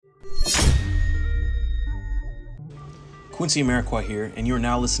Quincy Amarikwa here, and you are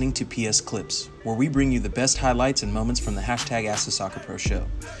now listening to PS Clips, where we bring you the best highlights and moments from the hashtag Ask the Soccer Pro show.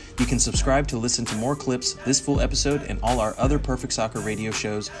 You can subscribe to listen to more clips, this full episode, and all our other Perfect Soccer radio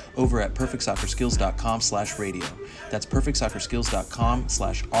shows over at perfectsoccerskills.com/radio. That's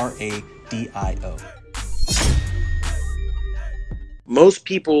perfectsoccerskills.com/RADIO. Most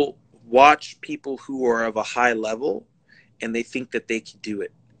people watch people who are of a high level and they think that they can do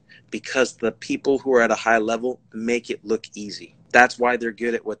it because the people who are at a high level make it look easy. That's why they're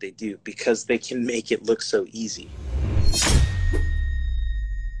good at what they do, because they can make it look so easy.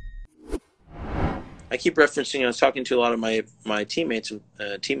 I keep referencing, I was talking to a lot of my teammates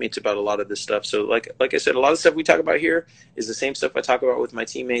about a lot of this stuff. So like I said, a lot of stuff we talk about here is the same stuff I talk about with my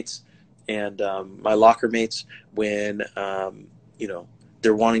teammates and my locker mates when,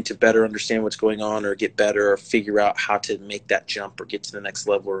 they're wanting to better understand what's going on or get better or figure out how to make that jump or get to the next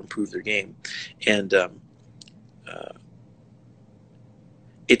level or improve their game. And I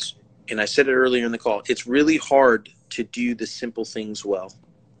said it earlier in the call, it's really hard to do the simple things well.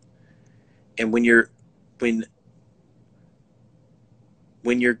 And when you're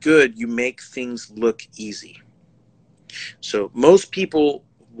good, you make things look easy. So most people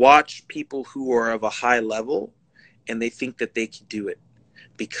watch people who are of a high level and they think that they can do it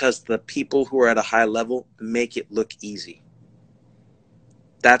because the people who are at a high level make it look easy.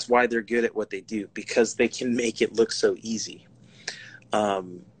 That's why they're good at what they do, because they can make it look so easy.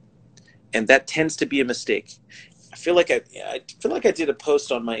 And that tends to be a mistake. I feel like I did a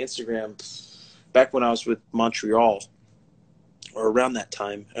post on my Instagram back when I was with Montreal, or around that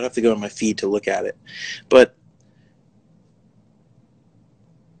time. I'd have to go on my feed to look at it. But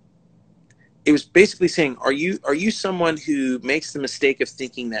it was basically saying, are you someone who makes the mistake of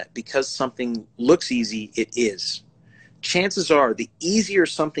thinking that because something looks easy, it is? Chances are the easier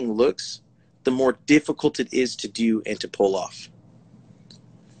something looks, the more difficult it is to do and to pull off.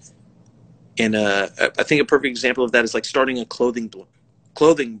 And I think a perfect example of that is like starting a clothing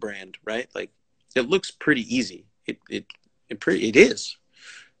brand, right? Like it looks pretty easy. It is.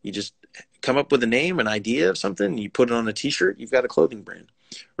 You just come up with a name, an idea of something, you put it on a t-shirt, you've got a clothing brand,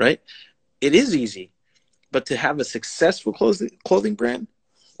 right? It is easy, but to have a successful clothing brand,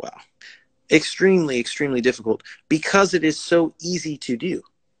 wow, extremely, extremely difficult because it is so easy to do.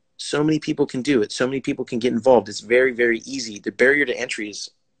 So many people can do it. So many people can get involved. It's very, very easy. The barrier to entry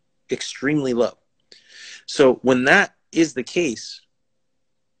is extremely low. So when that is the case,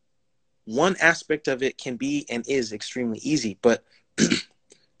 one aspect of it can be and is extremely easy, but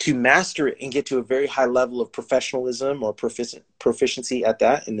to master it and get to a very high level of professionalism or proficiency at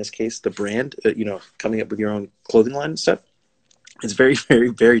that, in this case, the brand, coming up with your own clothing line and stuff, it's very, very,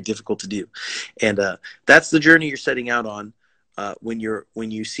 very difficult to do. And that's the journey you're setting out on when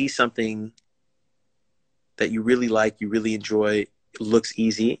you see something that you really like, you really enjoy, it looks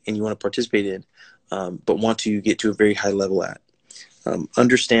easy, and you want to participate in, but want to get to a very high level at.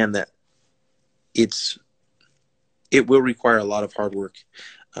 Understand that it will require a lot of hard work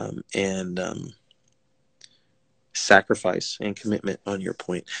and sacrifice and commitment on your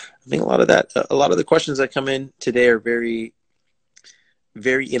point. I think a lot of the questions that come in today are very,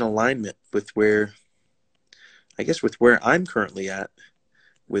 very in alignment with where I'm currently at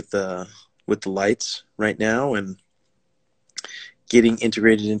with the lights right now and getting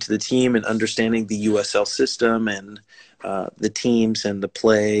integrated into the team and understanding the USL system and the teams and the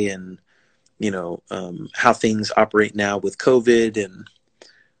play and how things operate now with COVID. And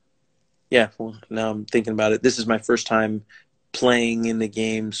now I'm thinking about it. This is my first time playing in the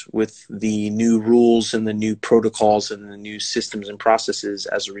games with the new rules and the new protocols and the new systems and processes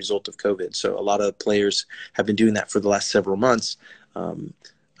as a result of COVID. So a lot of players have been doing that for the last several months.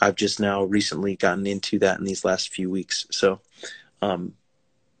 I've just now recently gotten into that in these last few weeks. So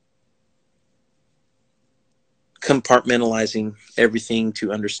compartmentalizing everything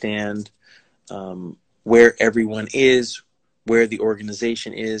to understand where everyone is, where the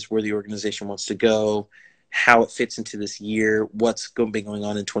organization is, where the organization wants to go, how it fits into this year, what's been going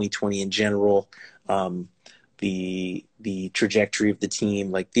on in 2020 in general, the trajectory of the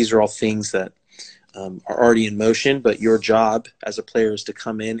team. Like these are all things that are already in motion, but your job as a player is to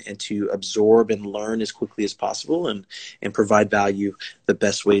come in and to absorb and learn as quickly as possible and provide value the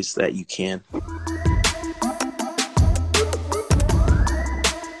best ways that you can.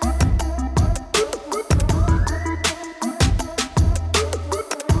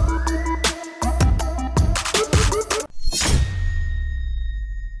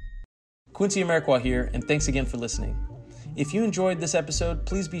 Quincy Amarikwa here, and thanks again for listening. If you enjoyed this episode,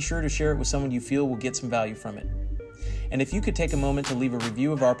 please be sure to share it with someone you feel will get some value from it. And if you could take a moment to leave a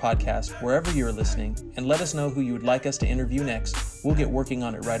review of our podcast wherever you're listening and let us know who you would like us to interview next, we'll get working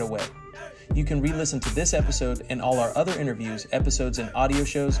on it right away. You can re-listen to this episode and all our other interviews, episodes, and audio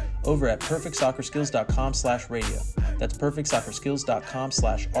shows over at perfectsoccerskills.com/radio. That's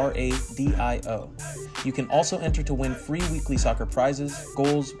perfectsoccerskills.com/radio. You can also enter to win free weekly soccer prizes,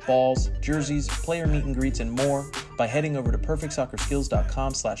 goals, balls, jerseys, player meet and greets, and more by heading over to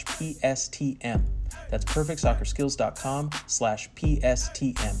perfectsoccerskills.com/PSTM. That's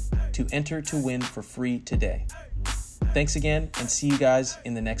perfectsoccerskills.com/PSTM to enter to win for free today. Thanks again, and see you guys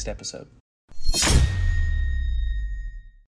in the next episode.